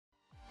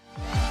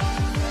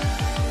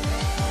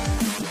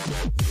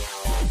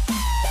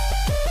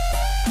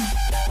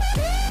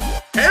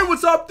Hey,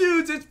 what's up,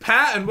 dudes? It's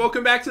Pat, and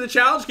welcome back to the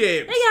challenge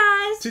games. Hey,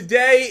 guys.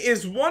 Today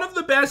is one of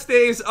the best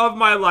days of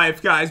my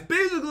life, guys.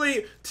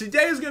 Basically,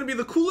 today is going to be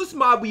the coolest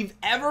mob we've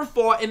ever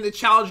fought in the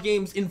challenge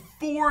games in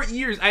 4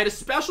 years. I had a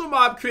special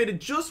mob created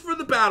just for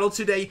the battle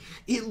today.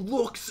 It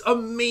looks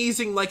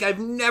amazing, like I've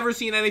never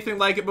seen anything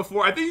like it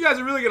before. I think you guys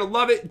are really going to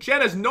love it.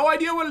 Jen has no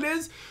idea what it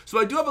is, so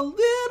I do have a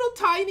little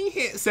tiny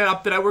hint set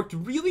up that I worked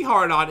really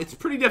hard on. It's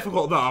pretty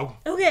difficult, though.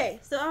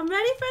 Okay, so I'm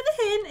ready for the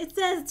hint. It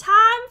says time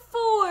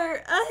for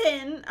a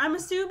hint. I'm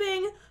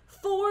assuming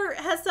 4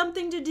 has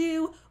something to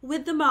do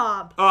with the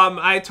mob.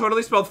 I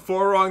totally spelled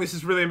 4 wrong. This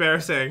is really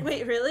embarrassing.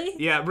 Wait, really?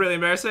 Yeah, really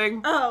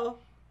embarrassing. Oh.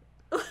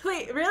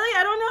 Wait, really?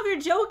 I don't know if you're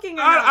joking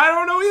or not. I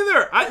don't know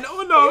either. No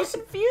one knows.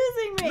 You're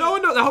confusing me. No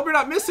one knows. I hope you're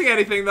not missing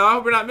anything, though. I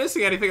hope you're not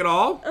missing anything at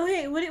all.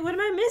 Okay, what am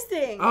I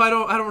missing? Oh, I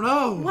don't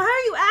know. Why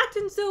are you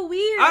acting so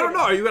weird? I don't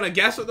know. Are you going to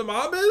guess what the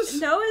mob is?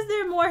 No, is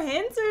there more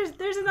hints or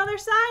there's another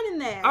sign in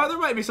there? Oh, there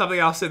might be something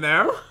else in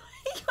there. Why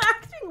are you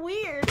acting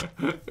weird?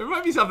 There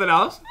might be something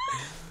else.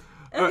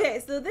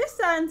 Okay, so this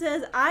sign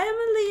says, I am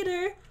a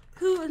leader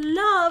who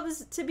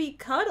loves to be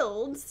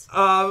cuddled.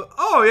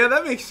 Oh, yeah,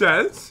 that makes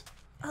sense.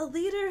 A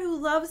leader who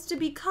loves to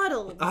be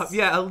cuddled.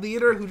 Yeah, a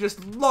leader who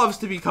just loves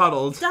to be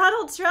cuddled.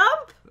 Donald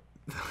Trump?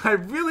 I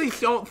really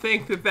don't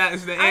think that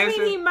is the answer. I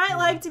mean, he might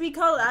like to be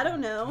cuddled. I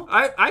don't know.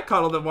 I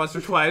cuddled him once or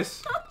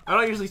twice. I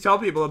don't usually tell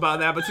people about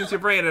that, but since you're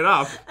bringing it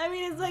up. I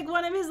mean, it's like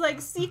one of his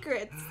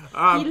secrets.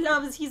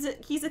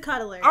 He's a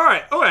cuddler. All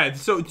right, okay.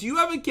 So, do you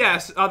have a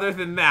guess other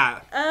than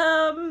that?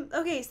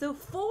 Okay, so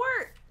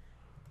 4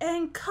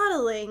 and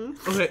cuddling.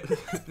 Okay,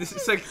 this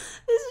is like...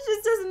 This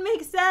just doesn't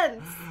make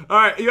sense. All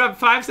right, you have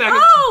 5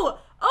 seconds. Oh,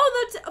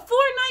 the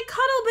Fortnite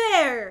Cuddle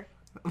Bear.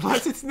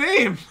 What's its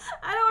name?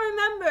 I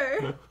don't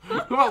remember.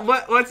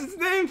 What's its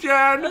name,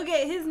 Jen?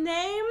 Okay, his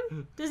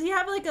name, does he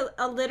have like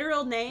a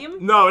literal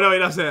name? No, he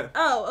doesn't.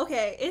 Oh,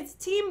 okay. It's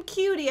Team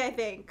Cutie, I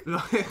think.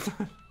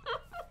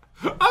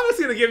 I'm just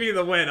gonna give you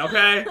the win,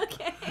 okay?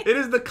 Okay. It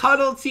is the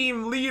Cuddle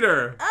Team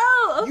Leader.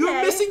 Oh, okay. You're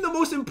missing the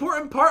most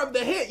important part of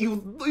the hit.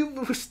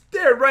 You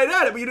stared right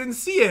at it, but you didn't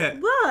see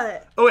it.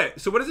 What? Okay,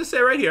 so what does it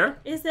say right here?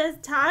 It says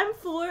time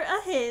for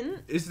a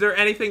hint. Is there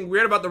anything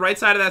weird about the right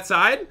side of that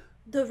side?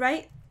 The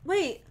right...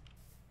 Wait.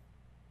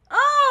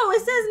 Oh,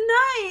 it says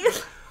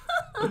night.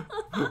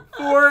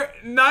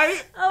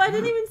 Fortnite? Oh, I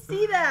didn't even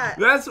see that.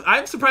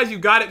 I'm surprised you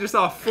got it just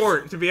off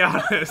Fort, to be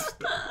honest.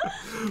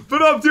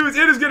 But dudes,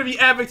 it is going to be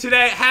epic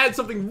today. It had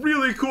something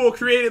really cool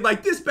created.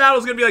 Like, this battle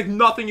is going to be like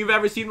nothing you've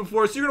ever seen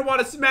before. So you're going to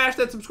want to smash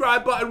that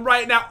subscribe button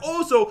right now.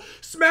 Also,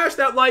 smash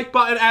that like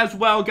button as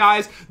well,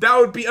 guys. That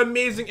would be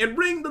amazing. And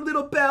ring the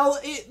little bell.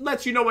 It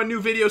lets you know when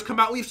new videos come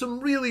out. We have some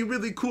really,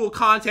 really cool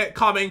content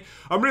coming.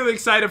 I'm really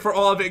excited for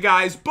all of it,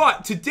 guys.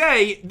 But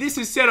today, this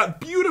is set up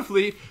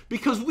beautifully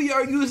because we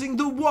are using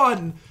the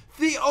one,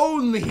 the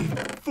only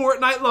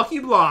Fortnite Lucky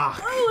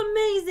Block. Oh,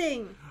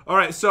 amazing. All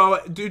right, so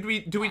do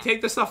we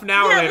take this stuff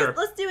now or later?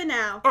 Let's do it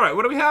now. All right,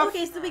 what do we have?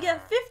 Okay, so we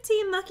get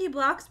 15 lucky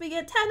blocks. We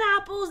get 10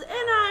 apples, an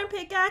iron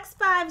pickaxe,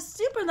 5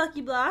 super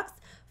lucky blocks,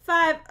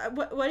 5...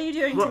 what are you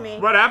doing to me?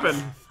 What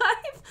happened? 5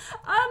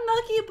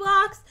 unlucky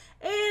blocks,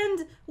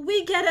 and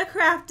we get a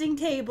crafting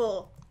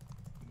table.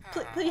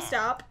 Please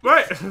stop.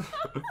 Right.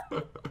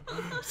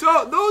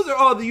 So those are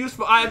all the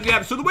useful items we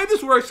have. So the way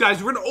this works,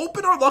 guys, we're going to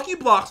open our lucky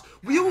blocks.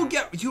 We will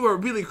get... You are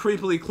really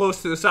creepily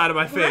close to the side of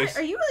my face.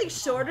 Are you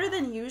shorter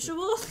than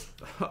usual?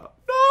 No.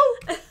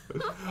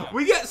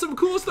 We get some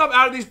cool stuff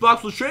out of these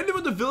blocks. We'll trade them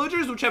with the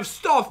villagers, which have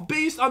stuff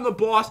based on the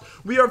boss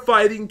we are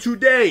fighting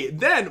today.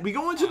 Then we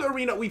go into the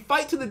arena. We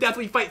fight to the death.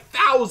 We fight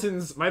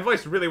thousands. My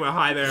voice really went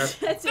high there.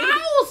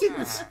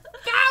 Thousands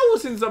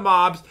of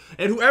mobs.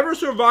 And whoever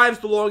survives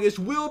the longest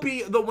will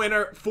be the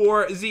winner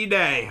for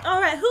Z-Day.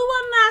 All right. Who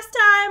won last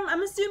time?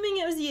 I'm assuming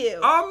it was you.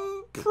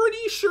 I'm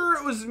pretty sure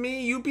it was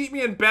me. You beat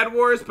me in Bed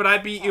Wars, but I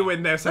beat you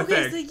in this, I think.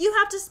 Okay, so you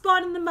have to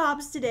spawn in the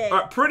mobs today.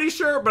 Pretty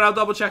sure, but I'll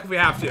double check if we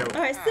have to.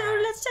 All right, so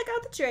let's check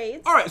out the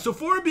trades. All right, so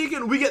for a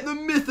beacon, we get the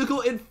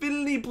mythical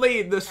Infinity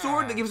Blade, the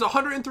sword that gives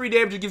 103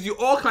 damage. It gives you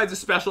all kinds of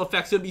special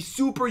effects. It'll be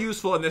super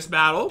useful in this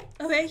battle.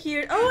 Okay,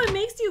 here. Oh, it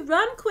makes you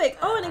run quick.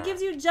 Oh, and it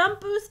gives you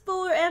jump boost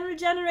 4 and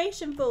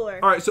regeneration 4.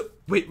 All right, so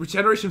wait,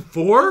 regeneration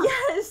 4?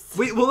 Yes.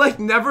 Wait, we'll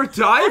never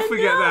die if we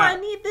get that. I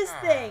need this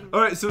thing.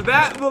 All right, so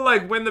that will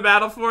win the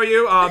battle for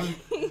you.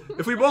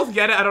 If we both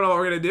get it, I don't know what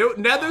we're gonna do.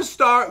 Nether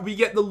Star, we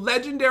get the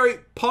legendary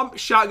pump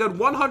shotgun,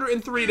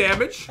 103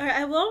 damage. All right,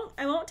 I won't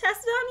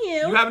test it on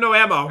you. You have no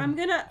ammo. I'm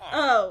gonna.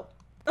 Oh,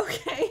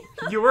 okay.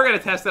 You were gonna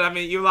test it on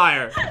me, you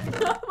liar.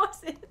 No, I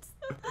wasn't.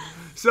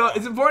 So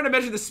it's important to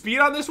mention the speed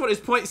on this one is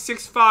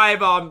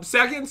 0.65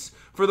 seconds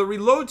for the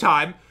reload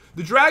time.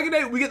 The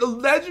Dragonite, we get the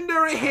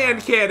legendary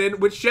hand cannon,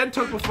 which Jen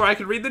took before I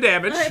could read the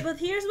damage. Alright, but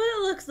here's what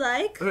it looks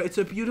like. It's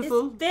a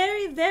beautiful... It's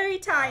very, very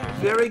tiny.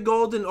 Very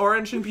golden,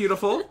 orange, and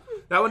beautiful.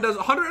 That one does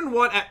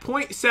 101 at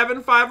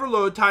 0.75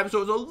 reload time,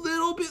 so it's a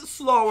little bit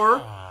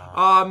slower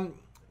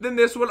than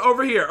this one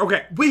over here.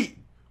 Okay, wait,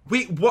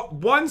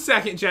 1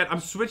 second, Jen. I'm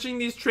switching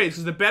these trades,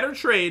 because the better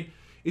trade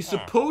is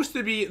supposed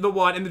to be the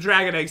one in the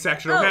dragon egg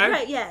section, okay? Oh,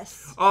 right,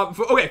 yes.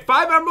 Okay,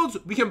 5 emeralds,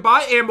 we can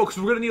buy ammo because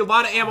we're going to need a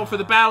lot of ammo for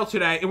the battle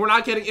today, and we're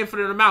not getting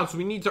infinite amounts, so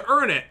we need to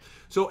earn it.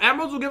 So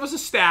emeralds will give us a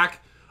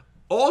stack.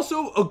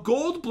 Also, a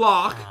gold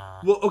block.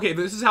 Well, okay,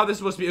 this is how this is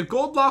supposed to be. A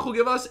gold block will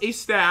give us a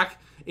stack,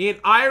 and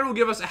iron will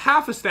give us a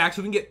half a stack,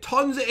 so we can get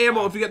tons of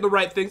ammo if we get the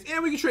right things,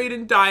 and we can trade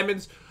in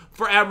diamonds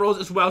for emeralds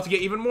as well to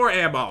get even more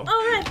ammo.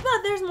 Alright,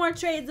 but there's more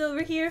trades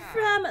over here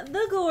from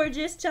the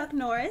gorgeous Chuck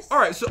Norris.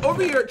 Alright, so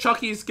over here,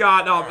 Chucky's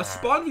got a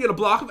spawn. We get a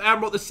block of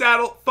emerald, a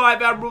saddle,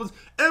 5 emeralds,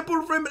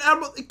 emperor frame, an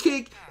emerald, a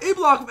cake, a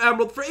block of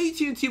emerald. For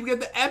AT&T, we get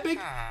the epic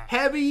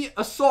heavy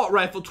assault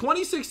rifle,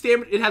 26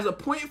 damage. It has a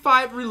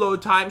 0.5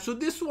 reload time, so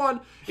this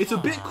one, it's a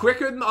bit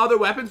quicker than the other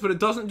weapons, but it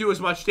doesn't do as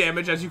much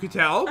damage, as you can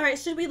tell. Alright,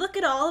 should we look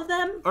at all of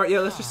them? Alright, yeah,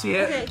 let's just see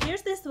it. Okay,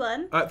 here's this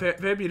one. Alright,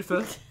 very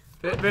beautiful.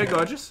 Very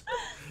gorgeous.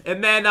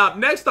 And then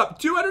next up,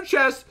 200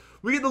 chests,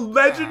 we get the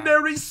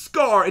legendary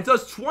Scar. It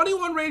does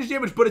 21 range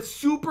damage, but it's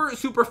super,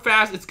 super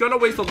fast. It's going to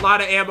waste a lot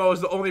of ammo is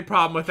the only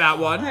problem with that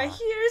one. Alright,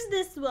 here's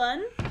this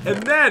one.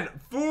 And then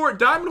for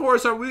Diamond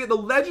Horse, we get the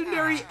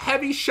legendary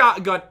heavy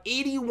shotgun,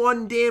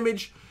 81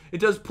 damage. It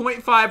does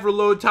 0.5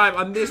 reload time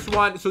on this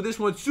one, so this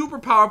one's super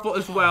powerful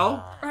as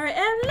well. Alright,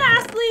 and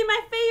lastly, my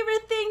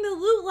favorite thing, the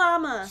Loot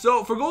Llama.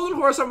 So for Golden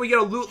Horse, we get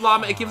a Loot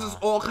Llama. It gives us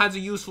all kinds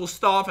of useful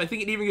stuff. I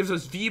think it even gives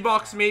us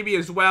V-Bucks maybe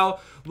as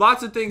well.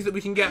 Lots of things that we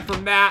can get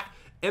from that.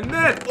 And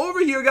then over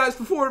here, guys,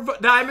 for 4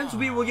 diamonds,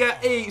 we will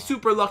get a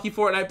super lucky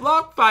Fortnite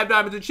block, 5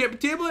 diamonds enchantment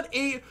table, and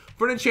 8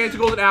 for an enchanted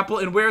golden apple.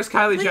 And where's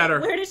Kylie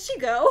Jenner? Where did she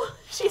go?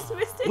 She's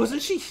missing.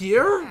 Wasn't she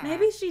here?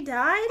 Maybe she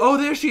died? Oh,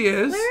 there she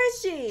is. Where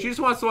is she? She just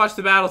wants to watch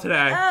the battle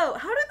today. Oh,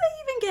 how do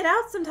they even get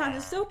out sometimes?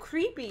 It's so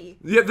creepy.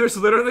 Yeah, there's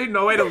literally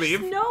no way to leave.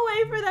 There's no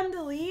way for them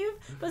to leave,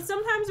 but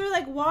sometimes they're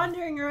like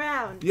wandering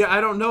around. Yeah, I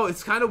don't know.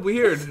 It's kind of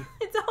weird.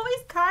 It's always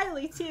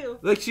Kylie, too.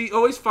 Like, she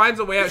always finds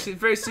a way out. She's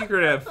very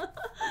secretive.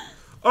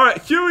 All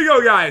right, here we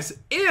go, guys.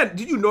 And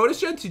did you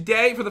notice, Jen,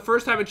 today, for the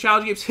first time in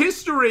Challenge Games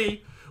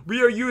history,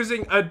 we are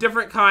using a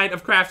different kind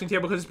of crafting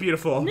table because it's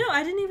beautiful. No,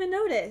 I didn't even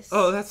notice.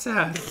 Oh, that's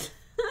sad.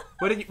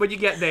 What'd you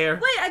get there?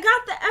 Wait, I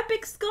got the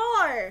epic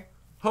Scar.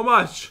 How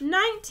much?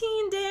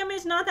 19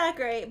 damage, not that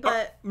great,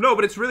 but... No,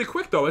 but it's really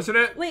quick, though, isn't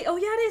it? Wait, oh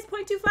yeah, it is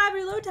 0.25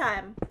 reload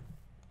time.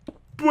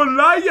 What did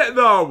I get,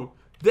 though?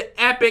 The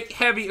epic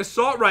heavy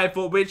assault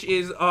rifle, which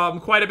is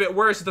quite a bit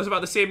worse. It does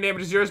about the same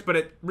damage as yours, but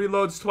it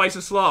reloads twice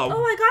as slow.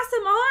 Oh, I got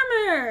some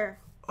armor.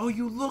 Oh,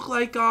 you look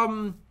like,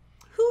 Who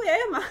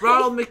am I?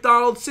 Ronald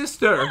McDonald's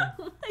sister.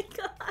 Oh my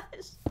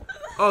gosh.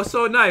 Oh,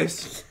 so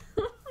nice.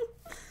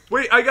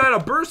 Wait, I got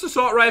a burst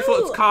assault rifle.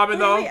 Ooh, it's common,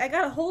 though. Wait, I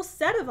got a whole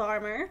set of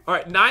armor. All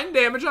right, 9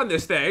 damage on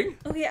this thing.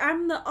 Okay,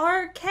 I'm the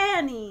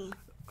Arcani.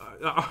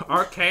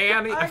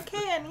 Arcani?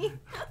 Arcani.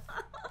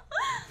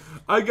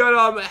 I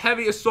got a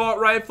heavy assault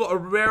rifle, a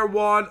rare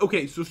one.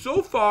 Okay,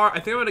 so far, I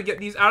think I'm going to get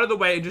these out of the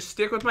way and just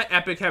stick with my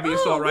epic heavy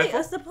assault rifle. Wait,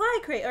 a supply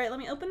crate. All right, let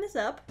me open this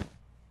up.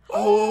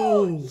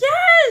 Oh.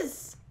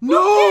 Yes! No!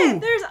 Look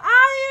it, there's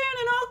iron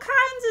and all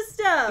kinds of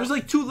stuff. There's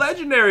like 2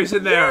 legendaries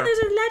in there. Yeah, there's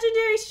a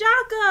legendary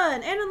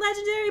shotgun and a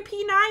legendary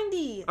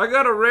P90. I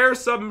got a rare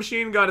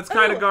submachine gun. It's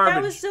kind of garbage.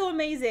 That was so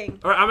amazing.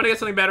 All right, I'm going to get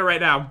something better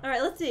right now. All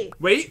right, let's see.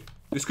 Wait.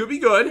 This could be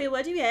good. Okay,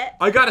 what'd you get?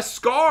 I got a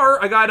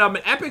Scar. I got an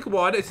epic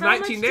one. It's How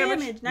 19 much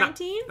damage.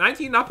 19?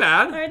 19, not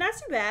bad. All right, not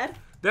too bad.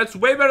 That's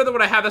way better than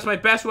what I have. That's my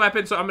best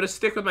weapon, so I'm going to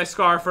stick with my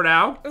Scar for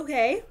now.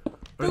 Okay.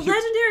 The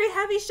legendary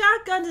heavy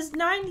shotgun is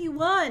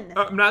 91.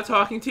 I'm not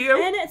talking to you?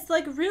 And it's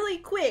like really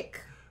quick.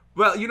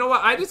 Well, you know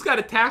what? I just got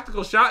a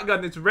tactical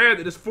shotgun that's rare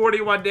that does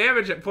 41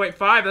 damage at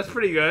 0.5. That's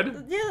pretty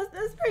good. Yeah,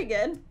 that's pretty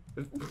good.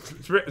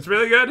 It's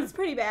really good? It's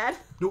pretty bad.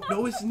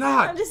 No, it's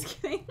not. I'm just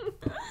kidding.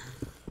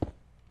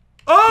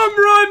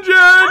 Run, Jen!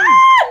 Ah,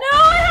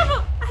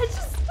 no, I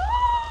just...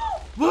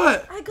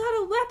 What? I got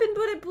a weapon,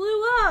 but it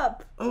blew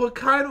up. Oh, what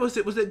kind was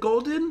it? Was it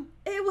golden?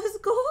 It was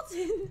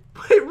golden.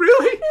 Wait,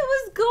 really? It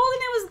was golden,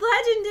 it was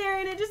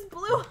legendary, and it just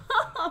blew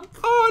up.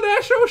 Oh,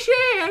 that's so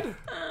sad.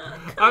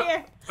 Come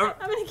here.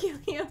 I'm gonna kill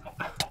you.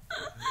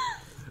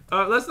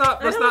 Let's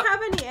not... I don't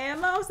have any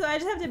ammo, so I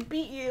just have to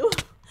beat you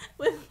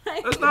with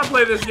my... Let's not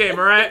play this game,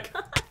 alright?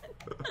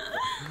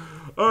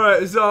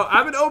 Alright, so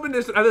I've been opening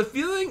this. I have a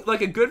feeling,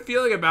 like a good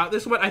feeling about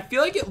this one. I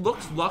feel like it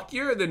looks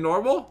luckier than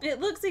normal.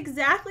 It looks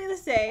exactly the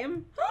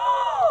same.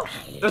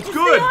 That's it's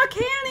good. It's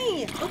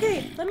the Arcani.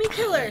 Okay, let me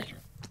kill her.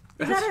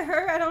 Is that a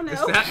her? I don't know.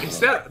 Is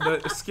that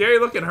the scary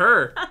looking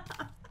her?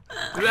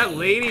 That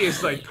lady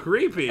is like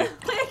creepy. I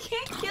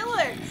can't kill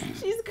her.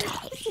 She's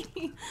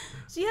crazy.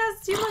 She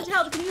has too much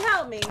health. Can you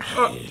help me?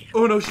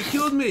 Oh no, she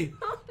killed me.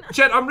 Oh, no.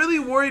 Chet, I'm really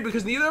worried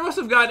because neither of us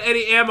have gotten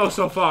any ammo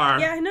so far.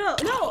 Yeah, I know.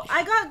 No,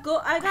 I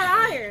got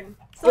iron.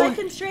 So I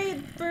can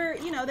trade for,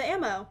 you know, the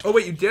ammo. Oh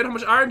wait, you did? How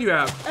much iron do you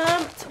have?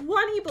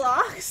 20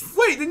 blocks.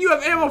 Wait, then you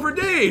have ammo for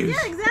days.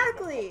 Yeah,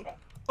 exactly.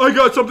 I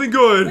got something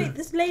good. Wait,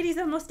 this lady's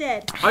almost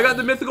dead. I got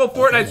the mythical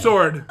Fortnite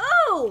sword.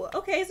 Oh, Oh,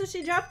 okay, so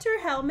she dropped her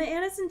helmet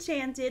and it's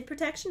enchanted.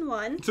 Protection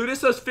 1. So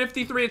this does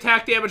 53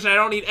 attack damage, and I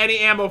don't need any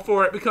ammo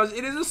for it because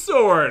it is a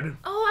sword.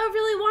 Oh, I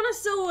really want a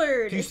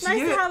sword. Do you It's see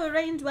nice it? to have a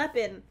ranged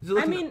weapon.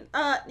 I mean,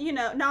 you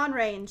know,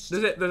 non-ranged.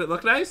 Does it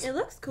look nice? It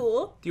looks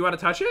cool. Do you want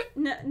to touch it?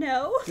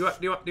 No. Do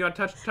you want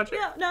to touch it?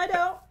 No, I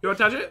don't. You want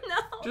to touch it? No.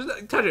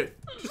 Just touch it.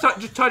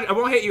 Just touch it. I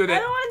won't hit you with I it.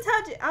 don't want to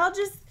touch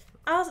it.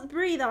 I'll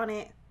breathe on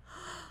it.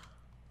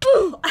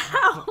 Ooh,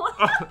 ow.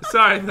 Oh,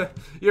 sorry,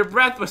 your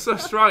breath was so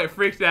strong it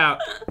freaked out.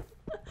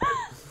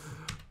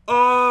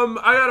 I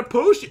got a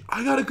potion.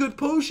 I got a good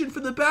potion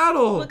for the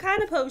battle. What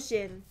kind of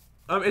potion?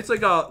 It's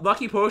like a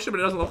lucky potion, but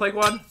it doesn't look like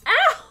one.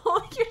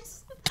 Ow!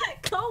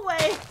 Go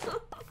away.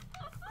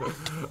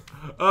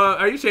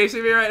 Are you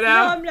chasing me right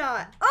now? No, I'm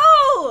not.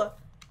 Oh!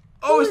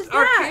 Oh, Who it's is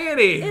that?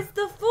 Arcady. It's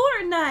the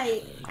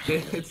Fortnite.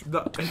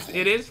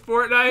 It is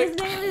Fortnite. His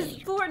name is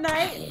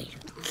Fortnite.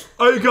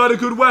 I got a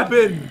good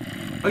weapon.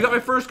 I got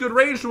my first good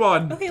ranged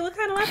one. Okay, what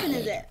kind of weapon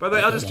is it? By the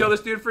way, I'll just kill this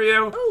dude for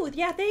you. Oh,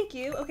 yeah, thank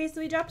you. Okay, so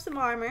we dropped some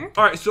armor.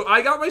 All right, so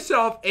I got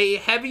myself a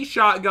heavy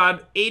shotgun,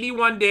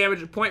 81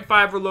 damage,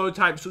 0.5 reload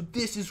time. So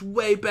this is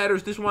way better.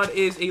 This one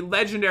is a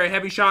legendary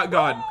heavy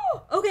shotgun.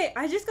 Okay,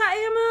 I just got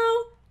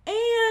ammo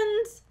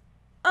and...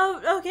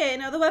 Oh, okay,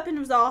 no, the weapon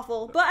was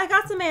awful, but I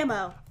got some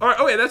ammo. All right,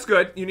 okay, that's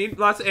good. You need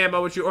lots of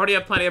ammo, which you already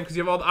have plenty of because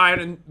you have all the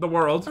iron in the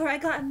world. All right,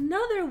 I got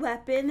another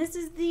weapon. This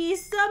is the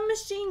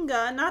submachine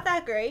gun. Not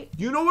that great.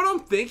 You know what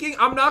I'm thinking?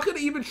 I'm not going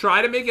to even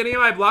try to make any of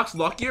my blocks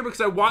luckier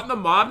because I want the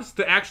mobs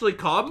to actually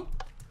come.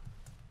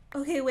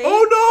 Okay, wait.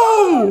 Oh,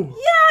 no!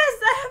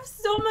 Yes, I have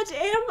so much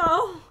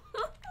ammo.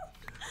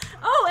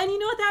 Oh, and you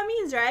know what that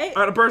means, right?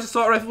 All right, a burst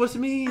assault rifle. What's it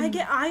mean? I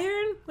get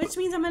iron, which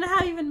means I'm going to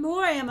have even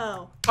more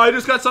ammo. I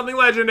just got something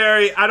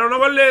legendary. I don't know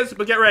what it is,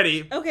 but get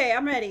ready. Okay,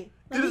 I'm ready.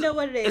 Let me know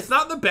what it is. It's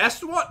not the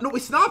best one. No,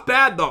 it's not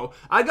bad, though.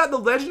 I got the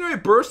legendary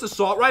burst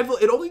assault rifle.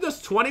 It only does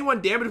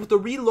 21 damage, but the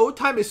reload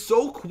time is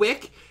so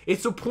quick.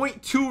 It's a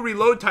 0.2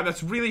 reload time.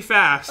 That's really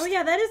fast. Oh,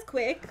 yeah, that is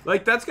quick.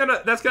 Like, that's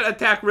gonna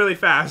attack really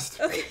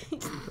fast. Okay.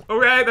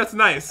 Okay, that's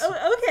nice.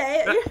 Oh,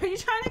 okay. Are you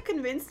trying to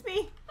convince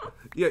me?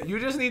 Yeah, you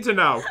just need to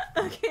know.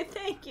 Okay,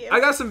 thank you. I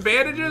got some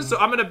bandages, so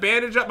I'm gonna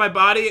bandage up my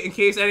body in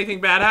case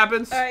anything bad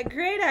happens. All right,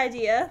 great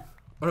idea.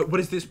 All right, what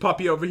is this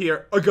puppy over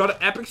here? I got an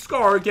epic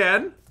scar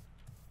again.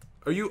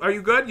 Are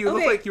you good? You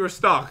look like you were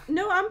stuck.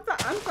 No, I'm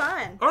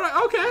fine. All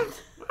right, okay.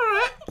 All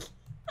right.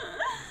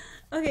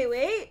 Okay,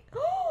 wait.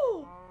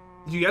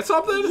 Did you get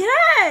something?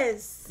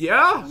 Yes.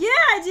 Yeah? Yeah,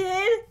 I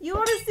did. You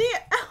want to see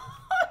it? Oh,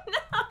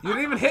 no. You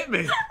didn't even hit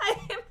me. I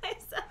hit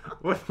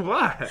myself. What?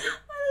 What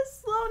a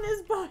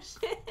slowness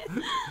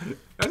potion.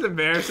 That's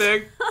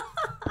embarrassing.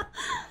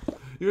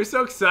 You were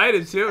so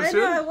excited, too. I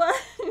know, I was.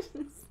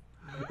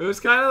 It was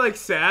kind of like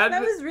sad.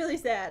 That was really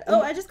sad.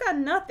 Oh, I just got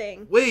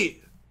nothing.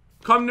 Wait.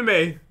 Come to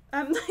me.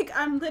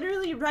 I'm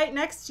literally right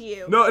next to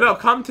you. No,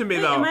 come to me,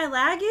 Wait, though. am I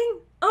lagging?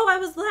 Oh, I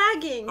was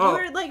lagging. Oh.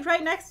 You were like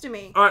right next to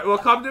me. All right, well,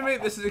 come to me.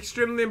 This is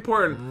extremely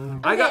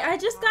important. Okay, I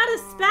just got a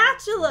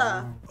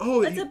spatula.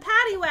 Oh, It's a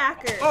patty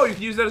whacker. Oh, you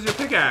can use that as your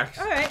pickaxe.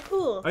 All right,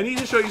 cool. I need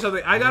to show you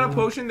something. I got a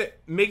potion that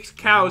makes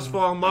cows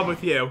fall in love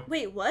with you.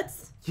 Wait, what?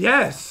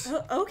 Yes.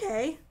 Oh,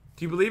 okay.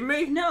 Do you believe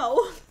me?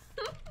 No.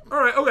 All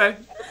right, okay.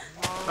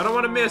 I don't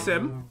want to miss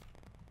him.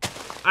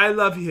 I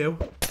love you.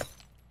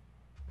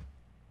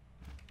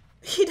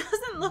 He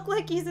doesn't look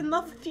like he's in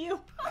love with you.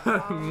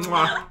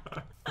 Mwah.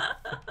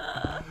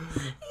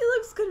 He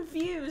looks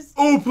confused.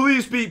 Oh,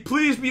 please be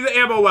the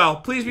ammo well.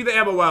 Please be the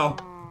ammo well.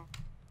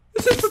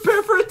 It says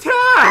prepare for attack.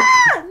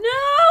 Ah,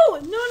 no!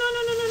 No, no.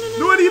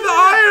 No, I need the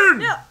iron.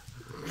 No.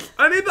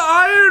 I need the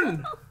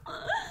iron.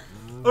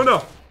 Oh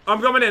no,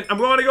 I'm coming in. I'm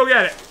going to go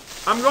get it.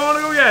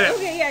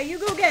 Okay, yeah, you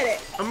go get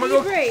it. I'm gonna Be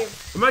go.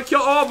 brave. I'm gonna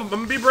kill all of them.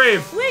 I'm gonna be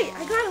brave. Wait,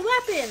 I got a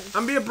weapon.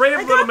 I'm gonna be a brave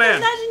I little got man.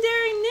 the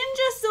legendary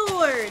ninja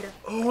sword.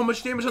 Oh, how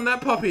much damage on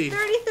that puppy?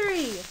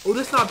 33. Oh,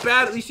 that's not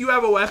bad. At least you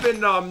have a weapon,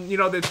 you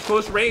know, that's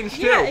close range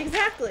too. Yeah,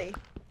 exactly.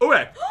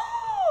 Okay.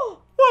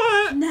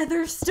 What?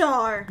 Nether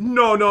star.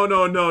 No.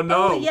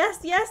 Oh,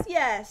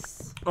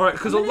 yes. All right,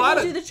 because a I'm lot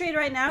gonna of do the trade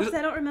right now because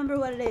I don't remember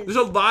what it is. there's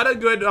a lot of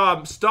good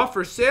stuff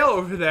for sale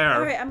over there.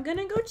 All right, I'm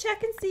gonna go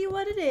check and see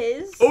what it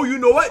is. Oh, you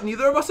know what?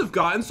 Neither of us have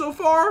gotten so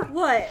far.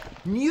 What?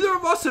 Neither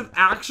of us have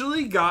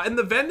actually gotten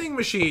the vending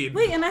machine.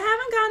 Wait, and I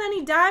haven't gotten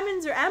any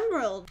diamonds or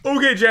emeralds.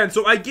 Okay, Jen,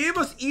 so I gave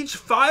us each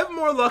 5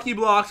 more lucky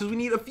blocks because we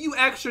need a few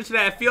extra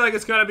today. I feel like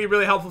it's gonna be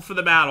really helpful for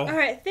the battle. All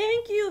right,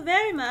 thank you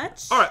very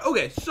much. All right,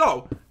 okay,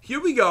 so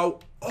here we go.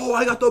 Oh,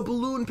 I got the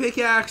balloon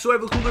pickaxe, so I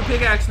have a cooler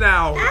pickaxe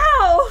now. Ow!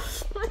 Oh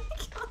my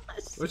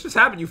gosh. What just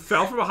happened? You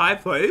fell from a high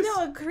place?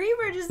 No, a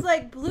creeper just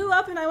like blew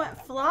up and I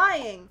went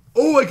flying.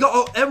 Oh, I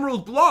got an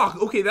emerald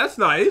block. Okay, that's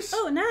nice.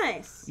 Oh,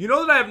 nice. You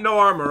know that I have no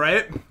armor,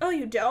 right? Oh,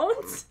 you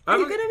don't? Are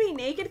you gonna be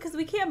naked? Because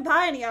we can't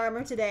buy any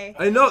armor today.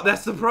 I know,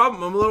 that's the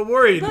problem. I'm a little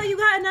worried. But you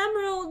got an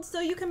emerald, so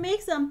you can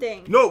make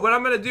something. No, what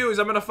I'm gonna do is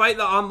I'm gonna fight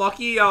the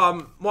unlucky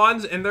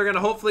ones, and they're gonna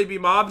hopefully be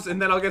mobs,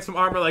 and then I'll get some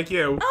armor like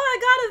you. Oh, I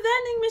got a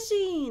vending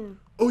machine.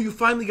 Oh, you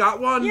finally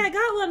got one? Yeah, I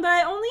got one, but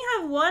I only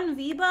have 1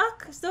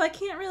 V-Buck, so I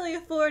can't really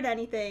afford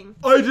anything.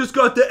 I just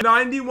got the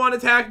 91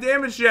 attack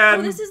damage, Jen.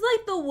 Oh, this is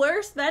like the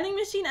worst vending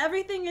machine.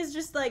 Everything is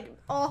just like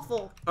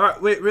awful.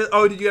 Alright, wait, really?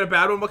 Oh, did you get a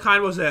bad one? What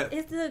kind was it?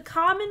 It's the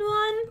common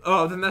one.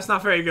 Oh, then that's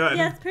not very good.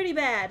 Yeah, it's pretty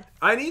bad.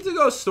 I need to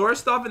go store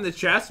stuff in the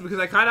chest because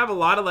I kind of have a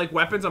lot of like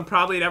weapons I'm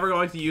probably never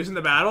going to use in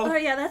the battle. Oh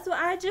yeah, that's what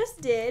I just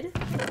did.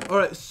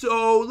 Alright,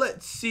 so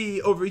let's see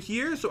over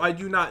here. So I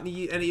do not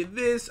need any of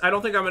this. I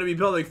don't think I'm going to be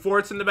building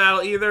forts in the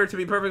battle either, to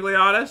be perfectly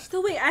honest.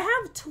 So wait, I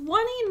have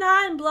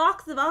 29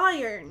 blocks of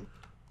iron.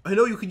 I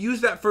know you could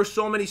use that for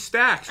so many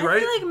stacks, right? I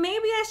feel like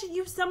maybe I should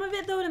use some of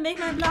it though to make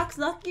my blocks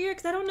luckier,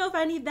 because I don't know if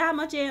I need that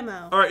much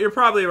ammo. Alright, you're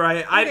probably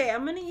right. Okay,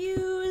 I'm going to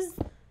use...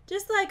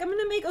 Just like, I'm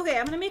gonna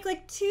make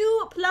like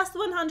 2 plus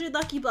 100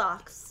 lucky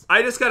blocks.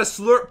 I just got a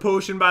slurp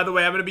potion, by the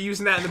way. I'm gonna be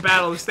using that in the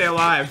battle to stay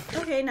alive.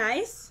 Okay,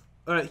 nice.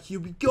 Alright,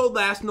 here we go.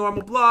 Last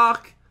normal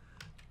block.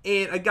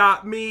 And I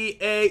got me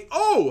a...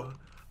 Oh!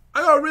 I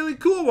got a really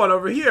cool one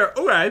over here.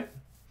 Okay.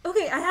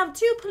 Okay, I have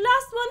 2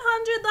 plus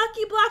 100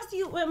 lucky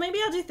blocks. Well, maybe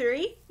I'll do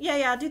 3.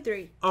 Yeah, I'll do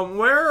 3.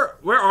 Where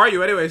are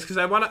you anyways? Because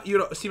I want you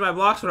to see my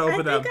blocks when I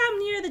open them. I think I'm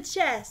near the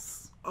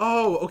chest.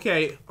 Oh,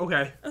 okay.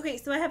 Okay,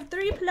 so I have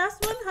 3 plus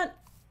 100...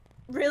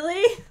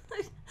 Really?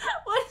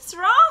 What is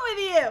wrong with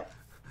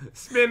you?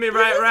 Spin me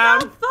right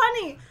round. This is not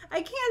funny.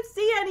 I can't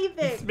see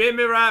anything. Spin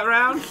me right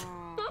round.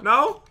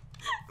 No?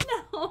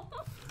 No.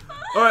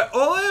 Alright,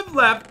 all I have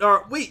left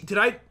are... Wait, did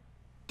I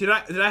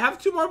have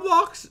 2 more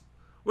blocks?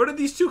 Where did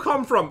these 2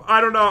 come from?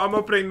 I don't know. I'm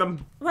opening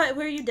them. What,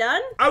 were you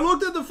done? I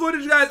looked at the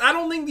footage, guys. I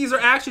don't think these are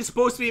actually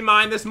supposed to be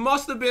mine. This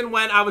must have been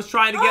when I was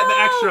trying to get the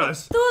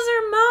extras. Those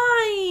are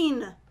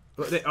mine.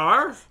 They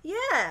are?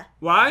 Yeah.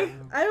 Why?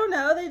 I don't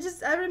know.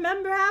 I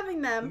remember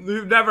having them.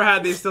 We've never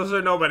had these. Those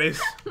are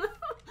nobody's.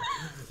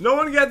 No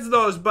one gets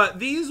those, but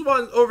these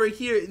ones over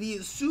here,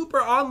 these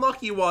super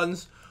unlucky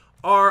ones,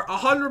 are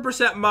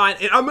 100% mine,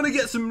 and I'm gonna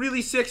get some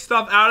really sick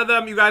stuff out of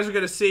them. You guys are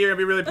gonna see. You're gonna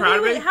be really proud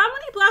of me. How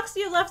many blocks do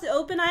you have left to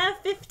open? I have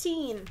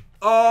 15.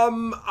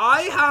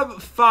 I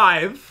have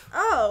 5.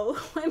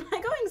 Oh, am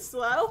I going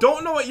slow?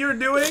 Don't know what you're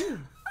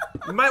doing.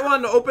 You might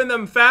want to open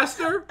them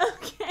faster.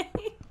 Okay.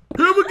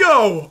 Here we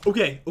go.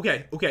 Okay.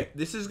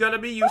 This is gonna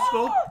be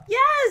useful.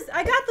 Yes,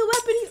 I got the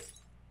weapon you...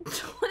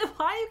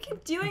 Why do you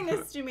keep doing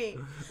this to me?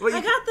 Well, I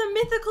got the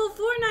mythical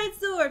Fortnite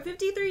sword,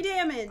 53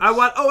 damage.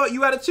 Oh,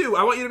 you had it too.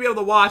 I want you to be able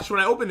to watch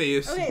when I open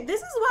these. Okay, this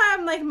is why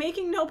I'm like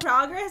making no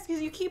progress,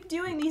 because you keep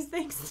doing these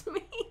things to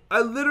me. I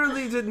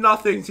literally did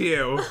nothing to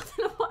you.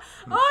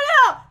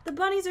 Oh no! The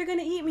bunnies are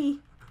gonna eat me.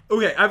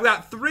 Okay, I've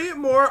got 3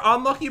 more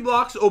unlucky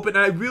blocks open,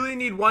 and I really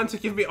need one to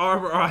give me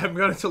armor, or I'm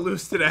going to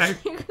lose today.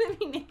 You're gonna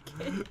be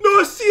naked.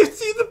 No, see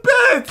the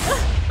beds!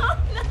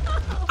 Oh no!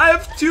 I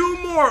have 2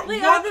 more.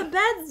 Wait, are the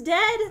beds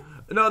dead?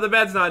 No, the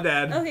bed's not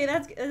dead. Okay,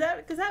 does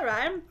that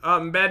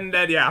rhyme? Bed and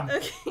dead, yeah.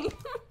 Okay.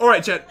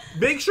 Alright, Chet,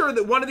 make sure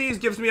that one of these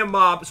gives me a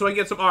mob so I can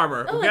get some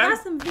armor, Oh, okay? I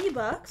got some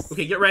V-Bucks.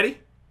 Okay, get ready.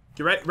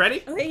 Get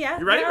ready? Okay, yeah.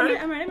 You ready? Yeah, Ready?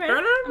 I'm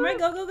ready.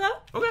 Go.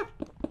 Okay.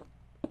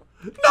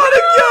 Not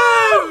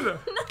again!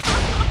 No.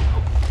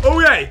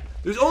 Okay,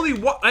 there's only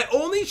one. My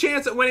only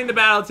chance at winning the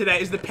battle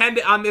today is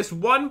dependent on this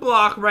one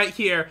block right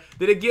here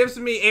that it gives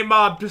me a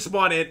mob to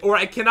spawn in, or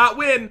I cannot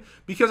win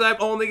because I'm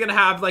only gonna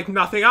have like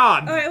nothing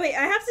on. All right, wait.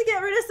 I have to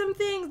get rid of some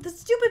things. The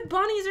stupid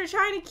bunnies are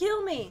trying to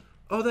kill me.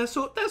 Oh, that's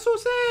so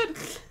sad.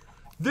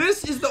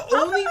 This is the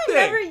How only come thing.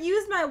 I never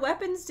use my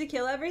weapons to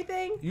kill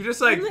everything? You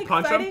just like, I'm,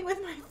 punch fighting them.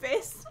 with my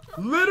fist.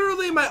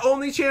 Literally, my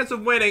only chance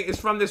of winning is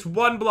from this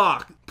one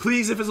block.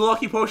 Please, if it's a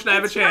lucky potion, I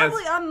have a chance.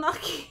 It's probably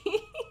unlucky.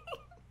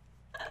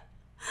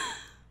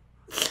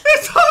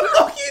 It's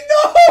unlucky,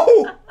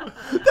 no!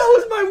 That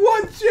was my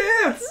one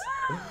chance!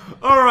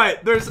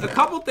 Alright, there's a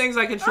couple things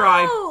I can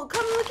try. Oh,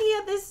 come looking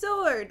at this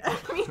sword. I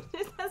mean,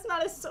 that's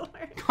not a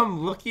sword. Come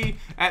looky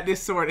at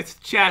this sword. It's a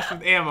chest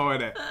with ammo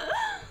in it.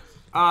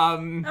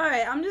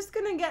 Alright, I'm just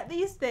gonna get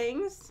these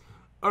things.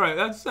 Alright,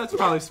 that's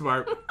probably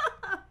smart.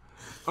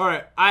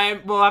 Alright, I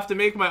will have to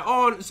make my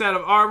own set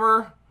of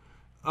armor.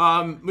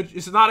 Which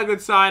is not a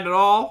good sign at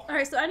all.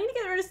 Alright, so I need to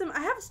get rid of some. I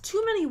have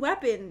too many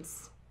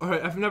weapons.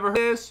 Alright, I've never heard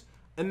this.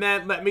 And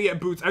then let me get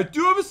boots. I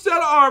do have a set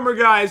of armor,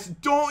 guys.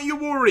 Don't you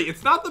worry.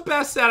 It's not the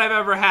best set I've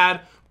ever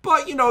had.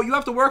 But, you know, you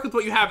have to work with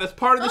what you have. That's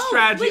part of the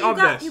strategy of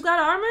this. You got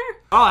armor?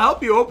 I'll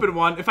help you open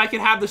one. If I can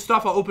have the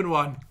stuff, I'll open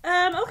one.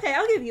 Okay,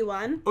 I'll give you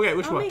one. Okay,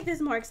 which one? I'll make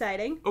this more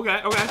exciting. Okay.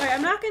 Alright,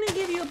 I'm not gonna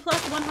give you a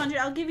plus 100.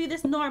 I'll give you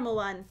this normal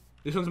one.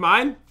 This one's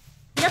mine?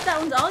 Yep, that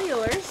one's all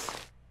yours.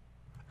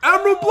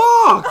 Emerald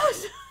block!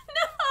 Oh,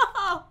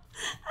 no!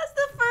 That's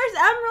the first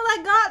emerald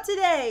I got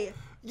today.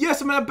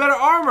 Yes, I'm gonna have better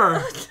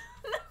armor.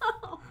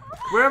 No.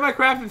 Where am my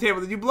crafting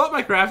table? Did you blow up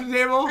my crafting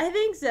table? I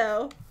think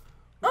so.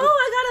 Oh,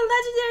 I got a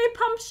legendary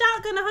pump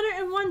shotgun,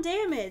 101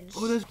 damage.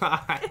 Oh, that's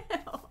fine.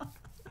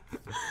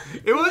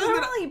 It You wasn't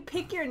that normally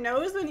pick your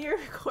nose when you're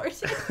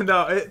recording.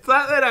 No, it's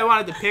not that I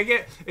wanted to pick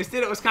it.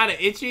 Instead, it was kind of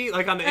itchy,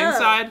 like on the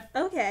inside.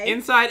 Okay.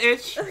 Inside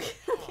itch. Okay.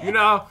 You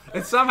know,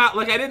 and somehow,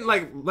 like, I didn't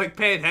like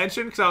pay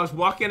attention because I was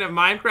walking at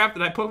Minecraft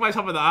and I poked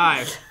myself in the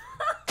eye.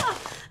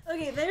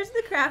 Okay, there's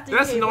the crafting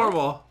That's table.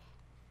 normal.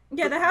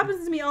 Yeah, that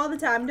happens to me all the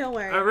time. Don't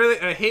worry.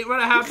 I hate when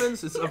it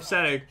happens. It's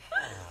upsetting.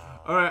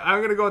 All right,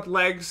 I'm gonna go with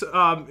legs.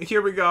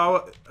 Here we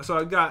go. So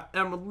I got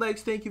emerald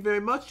legs. Thank you very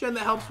much, Jen.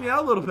 That helps me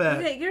out a little bit.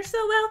 Okay, you're so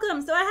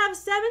welcome. So I have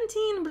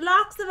 17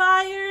 blocks of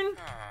iron.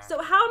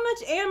 So how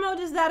much ammo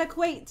does that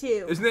equate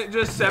to? Isn't it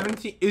just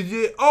 17? Is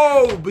it?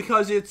 Oh,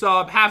 because it's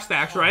half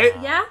stacks, right?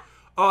 Yeah.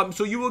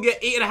 So you will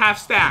get 8.5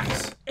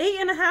 stacks.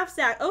 8.5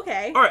 stacks.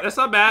 Okay. All right, that's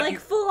not bad. Like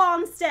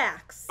full-on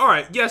stacks. All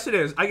right, yes it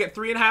is. I get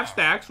 3.5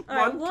 stacks. All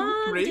right,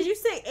 1, 2, 3. Did you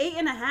say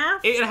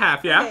 8.5?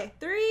 8.5, yeah. Okay,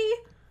 3.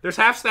 There's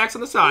half stacks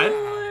on the side.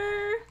 4.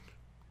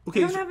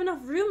 Okay. I don't have enough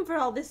room for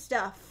all this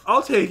stuff.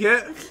 I'll take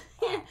it.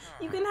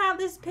 You can have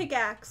this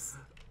pickaxe.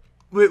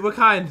 Wait, what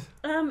kind?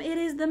 It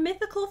is the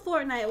mythical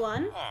Fortnite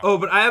one. Oh,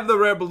 but I have the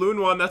rare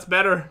balloon one. That's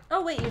better.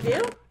 Oh, wait, you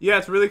do? Yeah,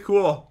 it's really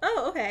cool.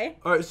 Oh, okay.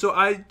 All right, so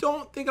I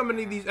don't think I'm gonna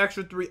need these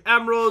extra 3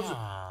 emeralds.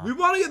 We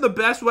want to get the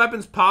best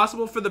weapons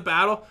possible for the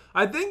battle.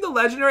 I think the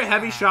legendary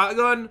heavy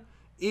shotgun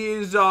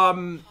is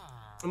I'm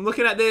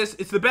looking at this.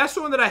 It's the best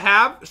one that I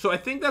have, so I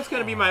think that's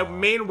gonna be my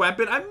main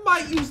weapon. I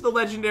might use the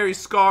legendary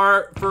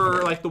scar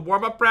for like the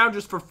warm-up round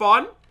just for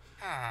fun.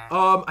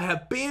 I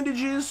have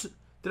bandages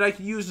that I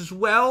can use as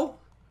well.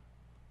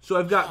 So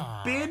I've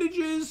got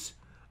bandages.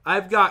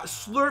 I've got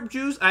slurp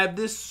juice. I have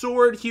this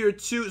sword here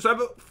too. So I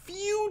have a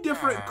few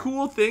different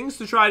cool things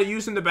to try to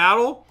use in the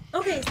battle.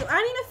 Okay, so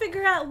I need to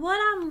figure out what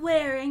I'm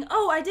wearing.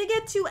 Oh, I did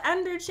get 2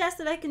 ender chests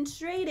that I can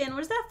trade in.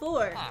 What is that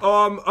for?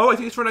 Oh, I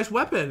think it's for a nice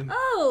weapon.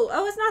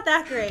 Oh, it's not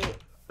that great.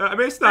 I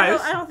mean, it's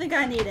nice. I don't think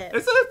I need it.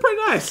 It's pretty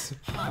nice.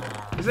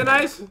 Is it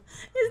nice?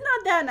 It's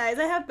not that nice.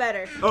 I have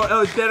better.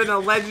 Oh, it's better than a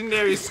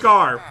legendary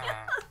scar.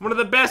 One of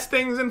the best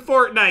things in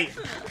Fortnite.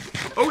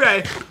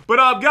 Okay,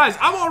 but guys,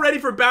 I'm all ready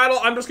for battle.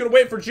 I'm just gonna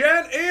wait for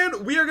Jen,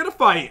 and we are gonna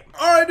fight.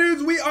 All right,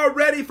 dudes, we are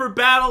ready for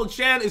battle.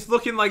 Jen is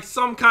looking like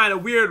some kind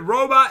of weird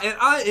robot, and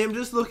I am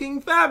just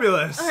looking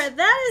fabulous. All right,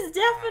 that is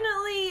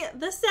definitely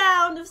the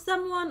sound of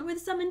someone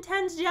with some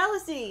intense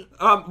jealousy.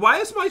 Why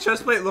does my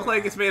chest plate look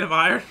like it's made of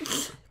iron?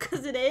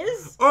 Because it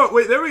is. Oh,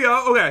 wait, there we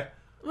go. Okay.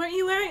 Weren't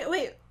you wearing?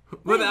 Wait,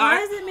 why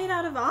is it made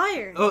out of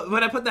iron?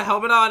 When I put the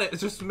helmet on, it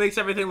just makes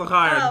everything look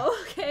iron.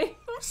 Oh, okay.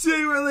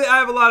 Secretly, I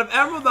have a lot of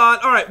emerald on.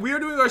 All right, we are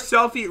doing our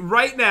selfie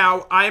right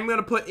now. I am going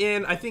to put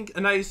in, I think, a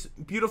nice,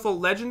 beautiful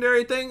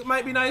legendary thing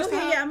might be nice to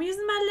have. Okay, yeah, I'm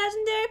using my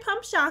legendary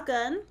pump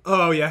shotgun.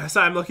 Oh, yes,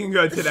 I'm looking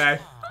good today.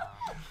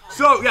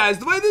 So, guys,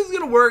 the way this is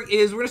going to work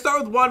is we're going to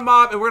start with one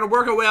mob, and we're going to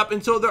work our way up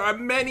until there are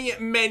many,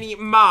 many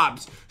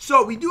mobs.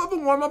 So, we do have a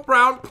warm-up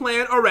round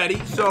planned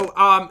already. So,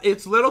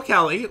 it's Little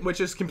Kelly,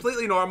 which is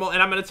completely normal,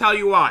 and I'm going to tell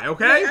you why,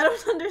 okay? Wait, I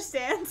don't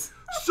understand.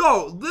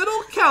 So,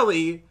 Little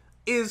Kelly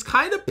is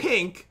kind of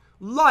pink,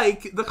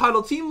 like the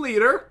Cuddle Team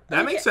Leader.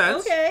 That makes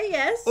sense. Okay,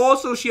 yes.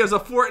 Also, she has a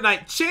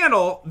Fortnite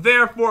channel.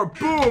 Therefore,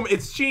 boom,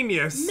 it's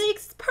genius.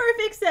 Makes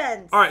perfect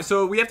sense. All right,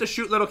 so we have to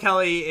shoot Little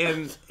Kelly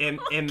in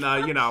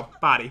the, you know,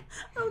 body.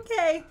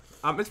 Okay.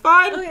 It's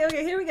fine.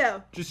 Okay, here we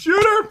go. Just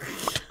shoot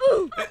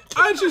her.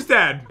 And she's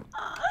dead.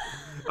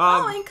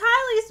 Oh, and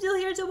Kylie's still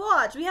here to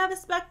watch. We have a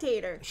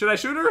spectator. Should I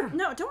shoot her?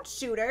 No, don't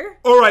shoot her.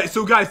 All right,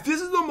 so guys, this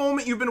is the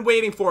moment you've been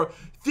waiting for.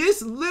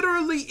 This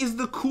literally is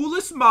the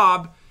coolest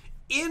mob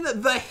in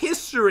the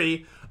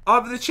history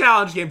of the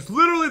challenge games.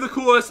 Literally the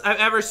coolest I've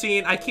ever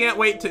seen. I can't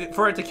wait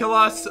for it to kill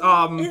us. Is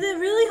it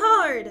really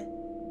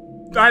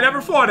hard? I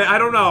never fought it. I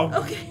don't know.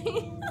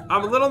 Okay.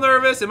 I'm a little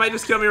nervous. It might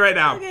just kill me right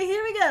now. Okay,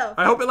 here we go.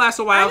 I hope it lasts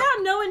a while. I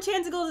got no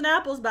enchanted golden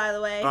apples, by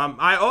the way.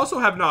 I also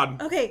have none.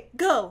 Okay,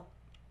 go.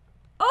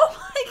 Oh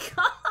my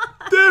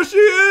god. There she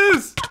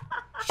is.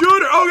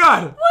 Shoot her. Oh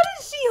god. What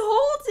is she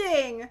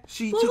holding?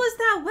 What was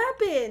that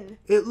weapon?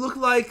 It looked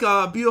like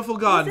a beautiful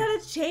gun.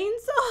 Was that a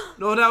chainsaw?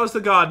 No, that was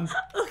the gun.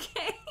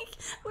 Okay,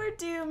 we're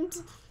doomed.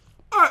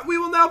 Alright, we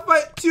will now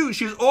fight 2.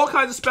 She has all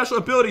kinds of special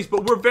abilities,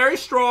 but we're very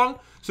strong,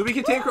 so we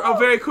can take her out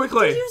very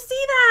quickly. Did you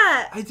see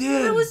that? I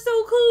did. That was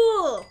so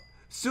cool.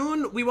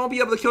 Soon, we won't be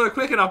able to kill her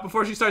quick enough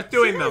before she starts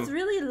doing them. She has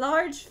really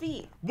large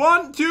feet.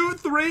 1, 2,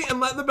 3, and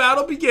let the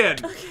battle begin.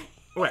 Okay.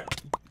 Wait,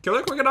 kill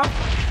her quick enough?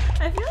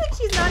 I feel like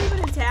she's not even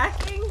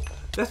attacking.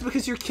 That's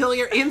because you're killing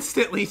her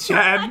instantly,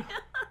 Chad.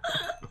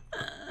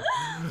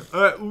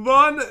 Alright,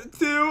 1,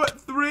 2,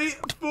 3,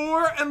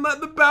 4, and let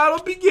the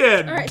battle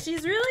begin. Alright,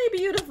 she's really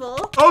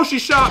beautiful. Oh, she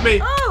shot me.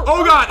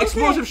 Oh god, okay.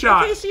 explosive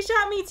shot. Okay, she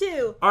shot me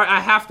too. Alright,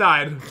 I half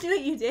died.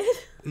 Wait, you did?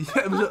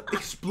 Yeah, it was an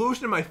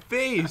explosion in my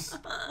face.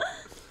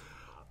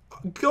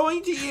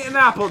 Going to eat an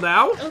apple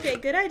now. Okay,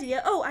 good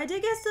idea. Oh, I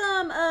did get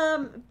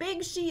some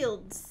big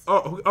shields.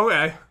 Oh,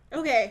 okay.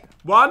 Okay.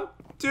 1,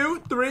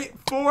 2, 3,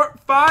 4,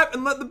 5,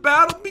 and let the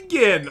battle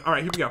begin. All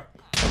right, here we go.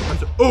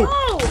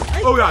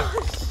 Oh god.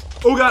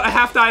 Oh god, I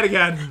half died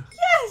again.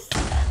 Yes.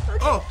 Okay.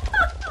 Oh,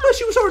 no,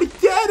 she was already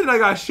dead and I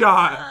got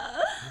shot.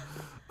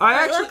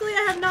 Luckily,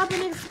 I have not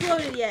been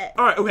exploded yet.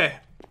 All right, okay.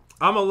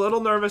 I'm a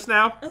little nervous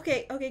now.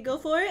 Okay, go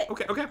for it.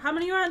 Okay. How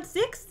many are on?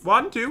 6?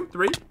 1, 2,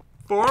 3,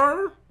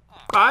 4,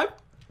 5,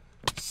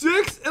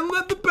 6, and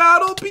let the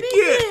battle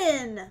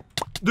begin.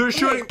 They're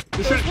shooting.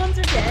 Those ones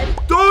are dead.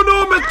 Oh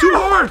no, I'm at 2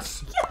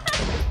 hearts.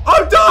 Yes.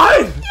 I'm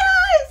died!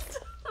 Yes!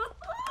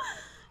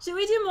 Should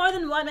we do more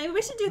than one? Maybe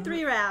we should do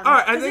 3 rounds. All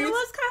right, I think it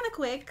was kind of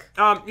quick.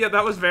 Yeah,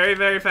 that was very,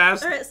 very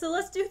fast. All right, so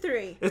let's do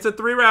 3. It's a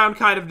 3-round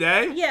kind of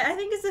day. Yeah, I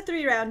think it's a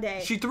 3-round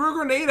day. She threw a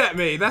grenade at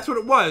me. That's what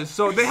it was.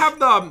 So they have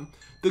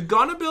the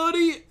gun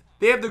ability,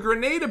 they have the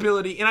grenade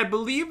ability, and I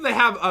believe they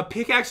have a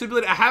pickaxe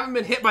ability. I haven't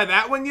been hit by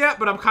that one yet,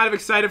 but I'm kind of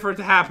excited for it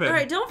to happen. All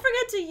right, don't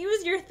forget to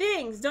use your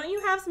things. Don't you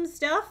have some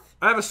stuff?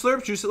 I have a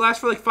slurp juice. It lasts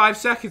for like 5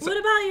 seconds. What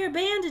about your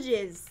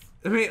bandages?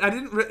 I mean,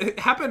 it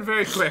happened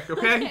very quick,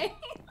 okay?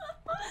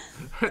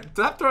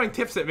 Stop throwing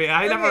tips at me.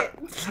 I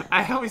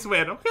always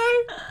win, okay?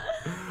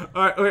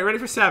 All right, okay, ready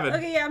for 7.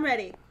 Okay, yeah, I'm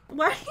ready.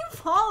 Why are you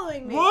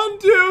following me? 1,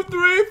 2,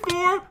 3,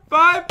 4,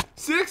 5,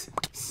 6,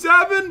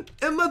 7,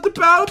 and let the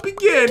battle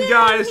begin,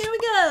 guys. Here we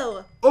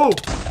go.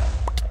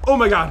 Oh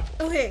my God.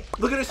 Okay.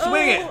 Look at her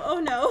swing it. Oh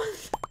no.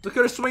 Look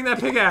at her swing that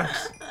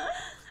pickaxe.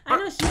 I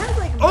know, she has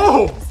like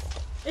moves.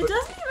 It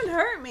doesn't even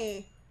hurt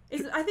me.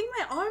 I think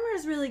my armor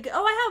is really good.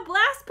 Oh, I have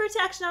blast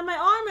protection on my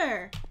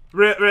armor.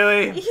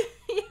 Really?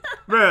 Yeah.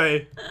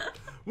 Really?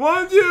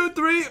 1, 2,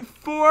 3,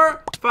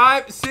 4,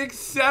 5, 6,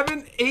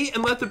 7, 8,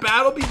 and let the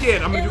battle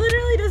begin. It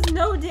literally does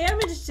no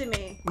damage to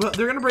me. Well,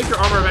 they're gonna break your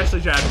armor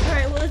eventually, Jen. All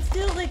right, well, it's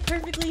still like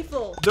perfectly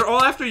full. They're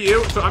all after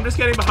you, so I'm just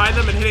getting behind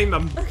them and hitting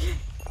them. Okay.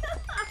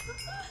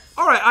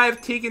 All right, I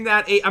have taken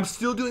that 8. I'm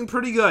still doing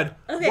pretty good.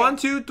 Okay. 1,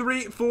 2,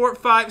 3, 4,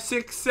 5,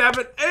 6,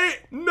 7, 8,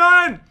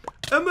 9,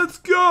 and let's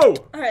go.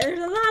 All right, there's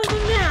a lot of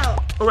them now.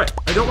 Okay,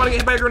 I don't want to get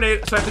hit by a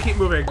grenade, so I have to keep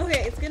moving.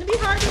 Okay, it's gonna be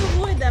hard to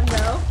avoid them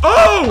though.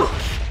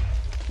 Oh!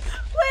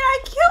 Wait, I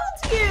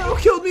killed you! Who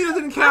killed me? That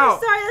didn't count.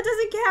 I'm sorry, that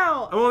doesn't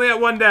count. I'm only at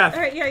 1 death.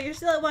 All right, yeah, you're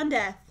still at 1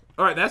 death.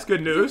 All right, that's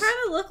good You news. kind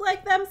of look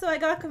like them, so I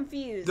got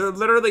confused. They're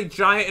literally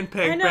giant and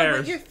pink I know, bears.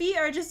 but your feet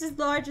are just as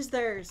large as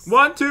theirs.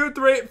 1, 2,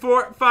 3,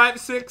 4, 5,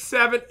 6,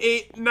 7,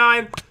 8,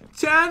 9,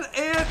 10,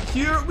 and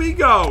here we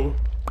go.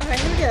 All right,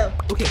 here we go.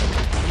 Okay,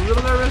 I'm a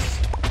little nervous.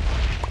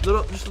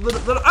 Just a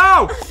little.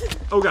 Ow!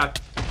 Oh God!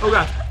 Oh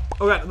God!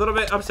 Oh God! A little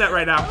bit upset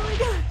right now. Oh my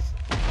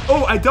gosh.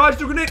 Oh, I dodged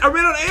the grenade. I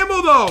ran out of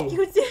ammo though.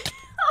 You did.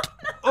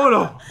 Oh no.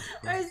 All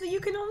right, so you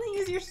can only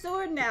use your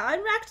sword now.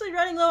 I'm actually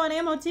running low on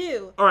ammo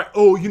too. All right.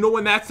 Oh, you know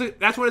when that's when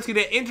it's gonna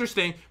get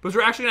interesting because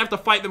we're actually gonna have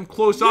to fight them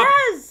close up.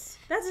 Yes,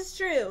 that is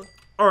true.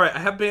 All right, I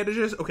have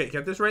bandages. Okay,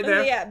 get this right there.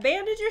 Okay, yeah,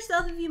 bandage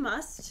yourself if you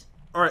must.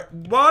 All right,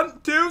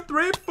 1, 2,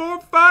 3,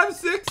 4, 5,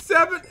 6,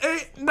 7,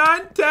 8,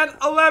 9, 10,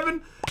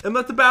 11, and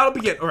let the battle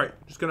begin. All right,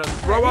 just gonna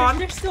throw on.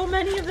 There's so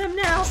many of them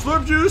now.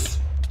 Slurp juice,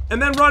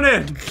 and then run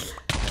in.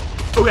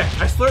 Okay,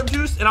 I slurp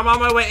juice, and I'm on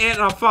my way in,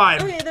 and I'm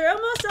fine. Okay, they're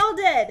almost all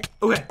dead.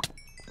 Okay.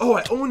 Oh,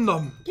 I own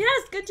them.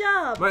 Yes, good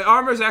job. My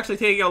armor is actually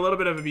taking a little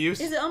bit of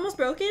abuse. Is it almost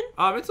broken?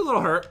 It's a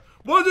little hurt.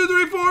 1, 2,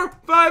 3, 4,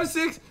 5,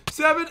 6,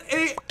 7,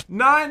 8,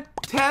 9,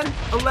 10,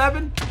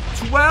 11,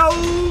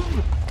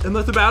 12. And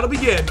let the battle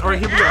begin. All right,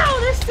 here we go. Ow,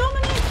 there's so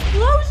many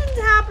explosions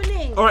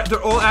happening. All right,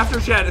 they're all after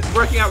Jen. It's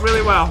working out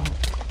really well.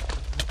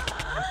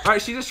 All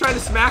right, she just tried to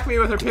smack me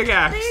with her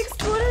pickaxe. They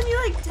exploded me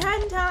like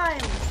 10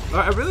 times. All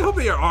right, I really hope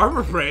that your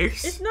armor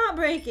breaks. It's not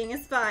breaking.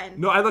 It's fine.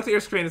 No, I looked at your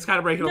screen. It's kind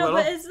of breaking a little.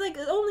 No, but it's like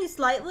only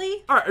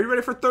slightly. All right, are you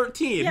ready for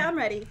 13? Yeah, I'm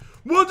ready.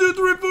 1, 2,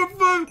 3, 4,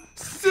 5,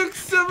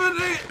 6, 7,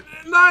 8,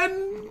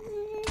 9,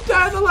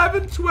 10,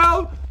 11,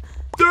 12,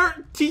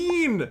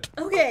 13.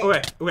 Okay.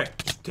 Okay.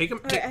 Just take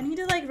them. All right, I need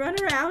to like run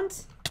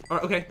around. All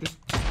right, okay. Just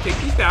take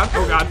these down.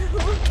 Oh God.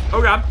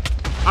 Oh God.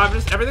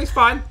 Everything's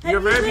fine. You're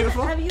very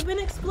beautiful. Have you been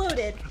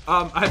exploded?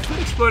 I've been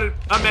exploded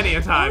many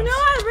a time. Oh no,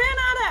 I ran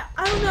out of.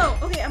 I don't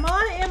know. Okay, I'm all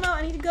out of ammo.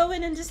 I need to go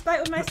in and just fight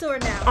with my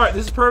sword now. All right,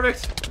 this is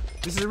perfect.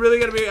 This is really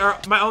gonna be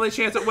my only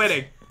chance at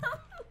winning.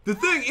 The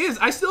thing is,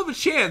 I still have a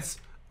chance.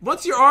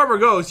 Once your armor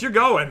goes, you're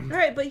going. All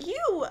right, but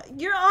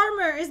your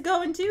armor is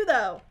going too,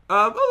 though.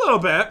 A little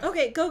bit.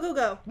 Okay, go, go,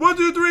 go. 1,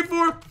 2, 3,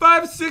 4,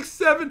 5, 6,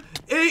 7,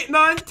 8,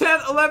 9, 10,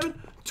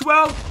 11,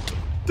 12,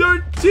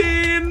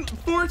 13,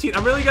 14.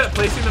 I'm really good at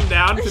placing them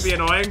down to be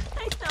annoying.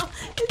 I know.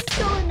 It's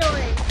so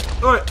annoying.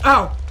 All right.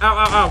 Ow. Ow,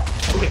 ow,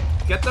 ow. Okay,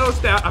 get those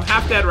down. I'm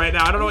half dead right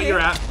now. I don't know what you're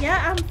at.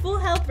 Yeah, I'm full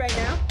health right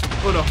now.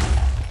 Oh,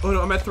 no. Oh,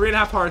 no. I'm at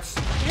 3.5 hearts.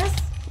 Yes.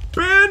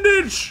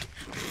 Bandage.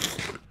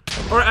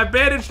 All right, I'm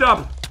bandaged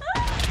up.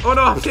 Oh,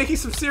 no. I'm taking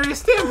some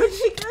serious damage.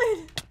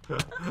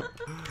 Good.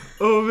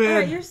 Oh, man. All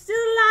right, you're still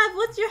alive.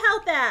 What's your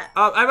health at?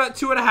 I'm at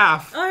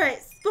 2.5. All right,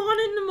 spawn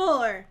into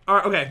more. All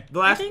right, okay.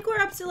 I think we're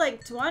up to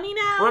like 20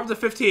 now. We're up to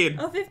 15.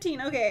 Oh,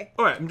 15. Okay.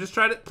 All right, I'm just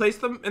trying to place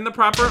them in the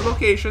proper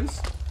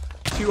locations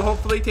to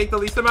hopefully take the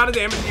least amount of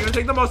damage. You're gonna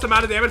take the most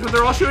amount of damage, but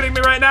they're all shooting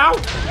me right now.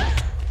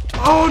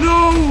 Oh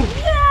no!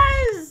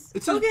 Yes.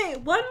 It's okay.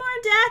 One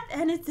more death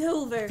and it's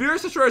over.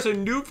 Fierce Destroyer is a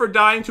noob for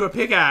dying to a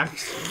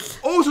pickaxe.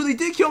 Oh, so they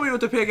did kill me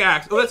with the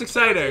pickaxe. Oh, that's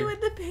exciting.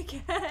 With the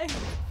pickaxe.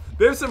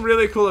 They have some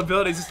really cool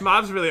abilities. This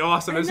mob's really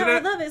awesome, isn't it? I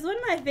love it. It's one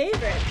of my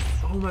favorites.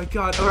 Oh my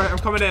god. All right, I'm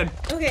coming in.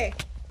 Okay.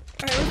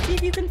 All right, let's see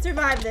if you can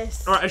survive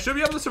this. All right, I should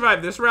be able to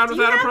survive this round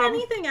without a problem. Do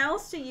you have anything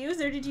else to use,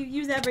 or did you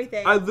use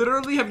everything? I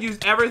literally have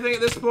used everything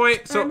at this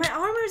point. So my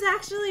armor's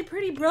actually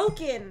pretty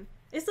broken.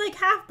 It's like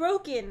half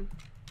broken.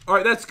 All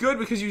right, that's good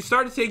because you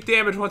start to take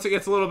damage once it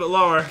gets a little bit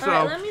lower. So. All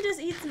right, let me just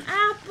eat some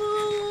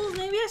apples.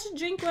 Maybe I should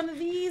drink one of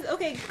these.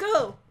 Okay,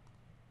 go.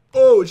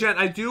 Oh, Jen,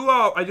 I do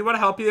want to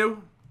help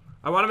you.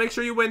 I want to make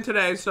sure you win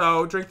today,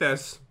 so drink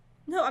this.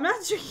 No, I'm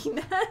not drinking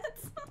that.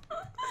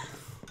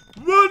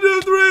 1,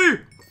 2, 3,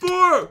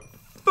 4,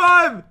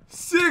 5,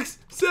 6,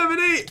 7,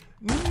 8,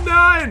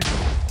 9,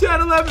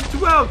 10, 11,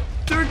 12,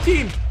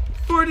 13,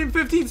 14,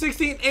 15,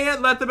 16,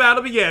 and let the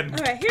battle begin. All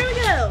right, here we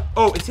go.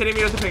 Oh, it's hitting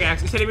me with the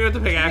pickaxe. It's hitting me with the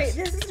pickaxe.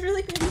 Wait, this is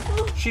really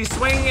painful. She's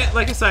swinging it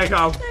like a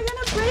psycho. They're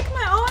gonna break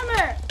my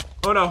armor.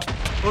 Oh no.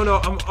 Oh no,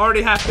 I'm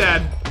already half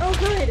dead. Oh,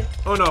 good.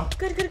 Oh no.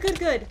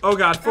 Good. Oh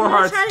god, 4 I'm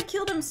hearts. gonna try to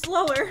kill them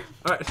slower.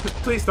 Alright,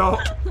 please don't.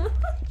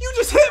 You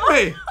just hit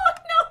me! Oh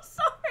no,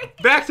 sorry.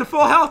 Back to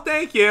full health,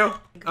 thank you.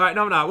 Alright,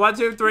 no I'm not. 1,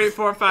 2, 3,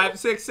 4, 5,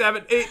 6,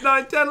 7, 8,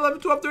 9, 10, 11,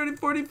 12, 13,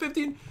 14,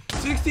 15,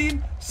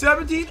 16,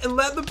 17, and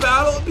let the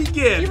battle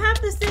begin. You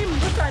have the same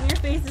look on your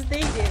face as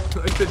they do.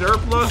 Like the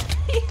derp look?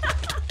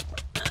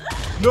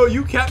 No,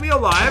 you kept me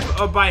alive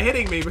by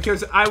hitting me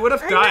because I would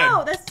have died. I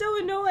know, that's so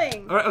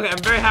annoying. Alright, okay, I'm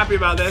very happy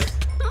about this.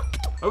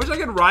 I wish I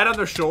could ride on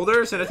their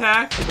shoulders and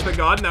attack with a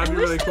gun. That would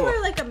be really cool. I wish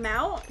there were like a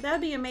mount. That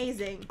would be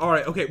amazing.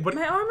 Alright, okay, but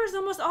my armor's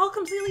almost all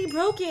completely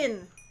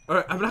broken.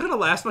 Alright, I'm not gonna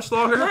last much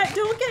longer. What?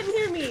 Don't get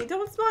near me.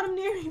 Don't spawn them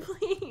near me,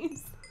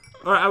 please.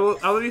 Alright,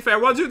 I will be fair.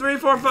 1, 2, 3,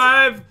 4,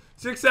 5,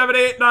 6, 7,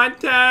 8, 9,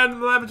 10,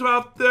 11,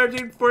 12,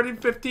 13, 14,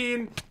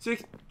 15,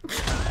 16.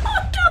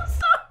 Oh no,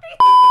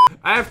 sorry.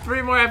 I have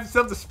 3 more. I have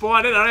stuff to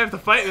spawn in. I don't have to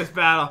fight this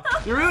battle.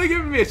 You're really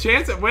giving me a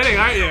chance at winning,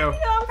 aren't you? You know,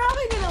 I'm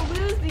probably gonna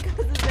lose because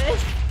of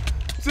this.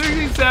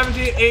 16,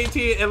 17,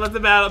 18, and let the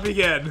battle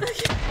begin.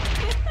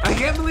 I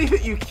can't believe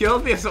that you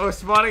killed me as I was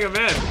spawning them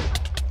in.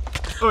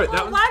 Oh, wait,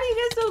 Well, why do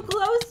you get so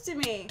close to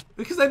me?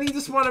 Because I need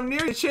to spawn them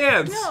near your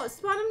chance. No,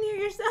 spawn them near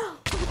yourself.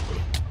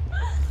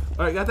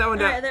 Alright, got that one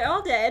down. Alright, they're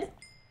all dead.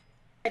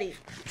 Ready.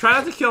 Try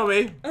not to kill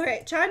me.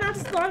 Okay, try not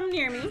to spawn them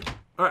near me.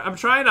 Alright, I'm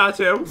trying not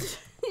to.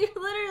 You're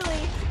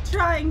literally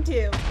trying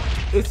to.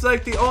 It's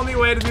like the only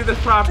way to do this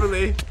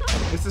properly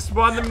is to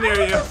spawn them near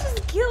I you. almost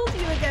just killed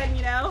you again,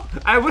 you know?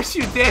 I wish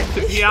you did,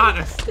 to be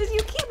honest. Because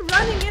you keep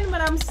running in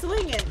when I'm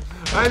swinging.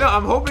 I know,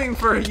 I'm hoping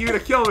for you to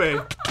kill me.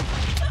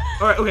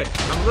 Alright, okay.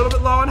 I'm a little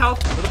bit low on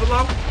health. A little bit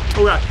low.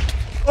 Oh god.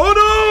 Oh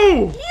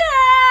no!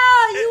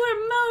 Yeah! You were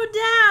mowed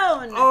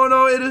down! Oh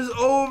no, it is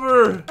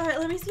over. Alright,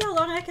 let me see how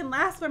long I can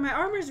last where my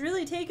armor's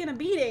really taking a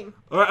beating.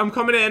 Alright, I'm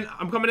coming in.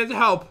 I'm coming in to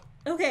help.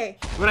 Okay.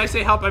 When I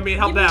say help, I mean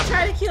help You them.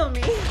 try to kill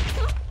me.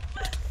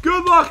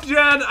 Good luck,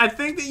 Jen. I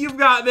think that you've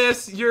got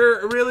this.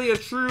 You're really a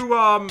true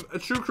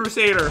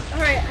crusader.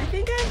 Alright, I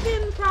think I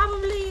can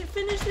probably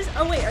finish this.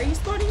 Oh wait, are you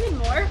spawning in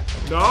more?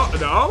 No.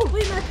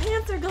 Wait, my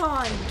pants are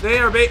gone. They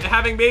are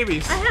having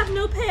babies. I have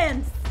no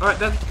pants. Alright,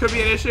 that could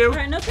be an issue.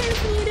 Alright, no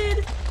pants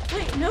needed.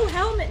 Wait, no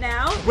helmet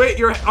now. Wait,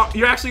 you're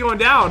actually going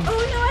down. Oh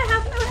no, I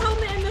have no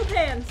helmet and no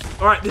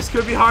pants. Alright, this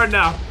could be hard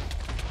now.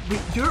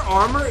 Your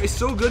armor is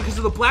so good because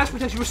of the blast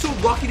protection. You were so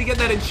lucky to get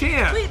that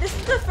enchant. Wait, this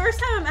is the first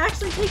time I'm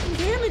actually taking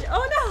damage.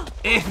 Oh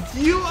no. And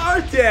you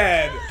are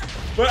dead.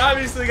 But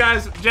obviously,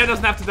 guys, Jen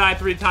doesn't have to die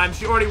 3 times.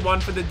 She already won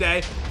for the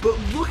day. But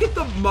look at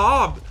the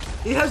mob.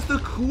 It has the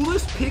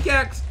coolest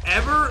pickaxe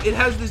ever. It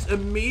has this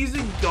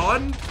amazing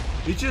gun.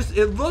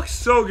 It looks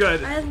so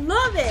good. I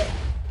love it.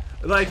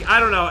 Like, I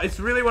don't know. It's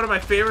really one of my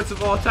favorites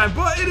of all time.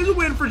 But it is a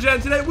win for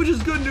Jen today, which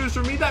is good news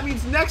for me. That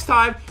means next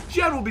time,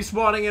 Jen will be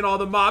spawning in all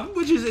the mobs,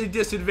 which is a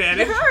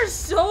disadvantage. There are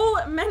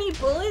so many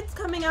bullets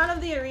coming out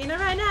of the arena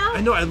right now.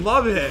 I know, I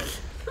love it.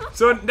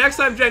 So next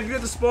time, Jen, you get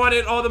to spawn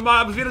in all the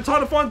mobs. We had a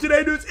ton of fun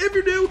today, dudes. If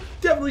you're new,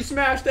 definitely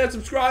smash that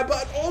subscribe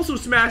button. Also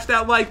smash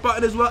that like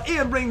button as well.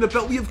 And ring the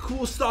bell. We have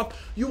cool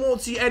stuff you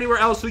won't see anywhere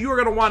else. So you are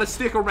going to want to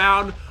stick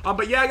around.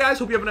 But yeah, guys,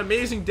 hope you have an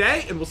amazing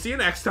day. And we'll see you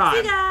next time.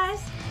 See you guys.